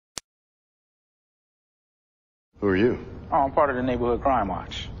Who are you? Oh, I'm part of the Neighborhood Crime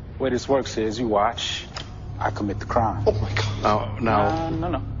Watch. The way this works is you watch, I commit the crime. Oh, my God.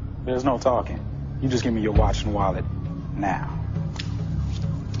 No. There's no talking. You just give me your watch and wallet now.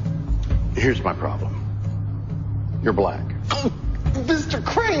 Here's my problem. You're black. Oh, Mr.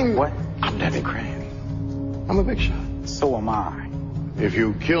 Crane! What? I'm Danny Crane. I'm a big shot. So am I. If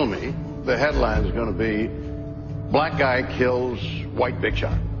you kill me, the headline's going to be, Black Guy Kills White Big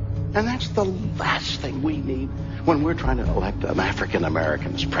Shot. And that's the last thing we need when we're trying to elect an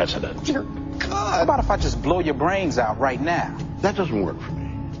African-American as president. Dear How God! about if I just blow your brains out right now? That doesn't work for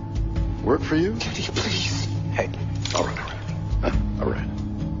me. Work for you? Eddie, please. Hey, All right. All right.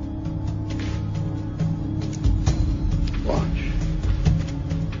 Watch.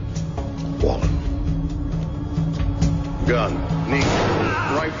 Wallet. Gun. Knee.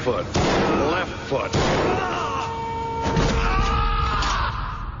 Right foot. Left foot.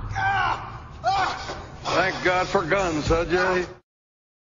 Thank God for guns, huh, Jay?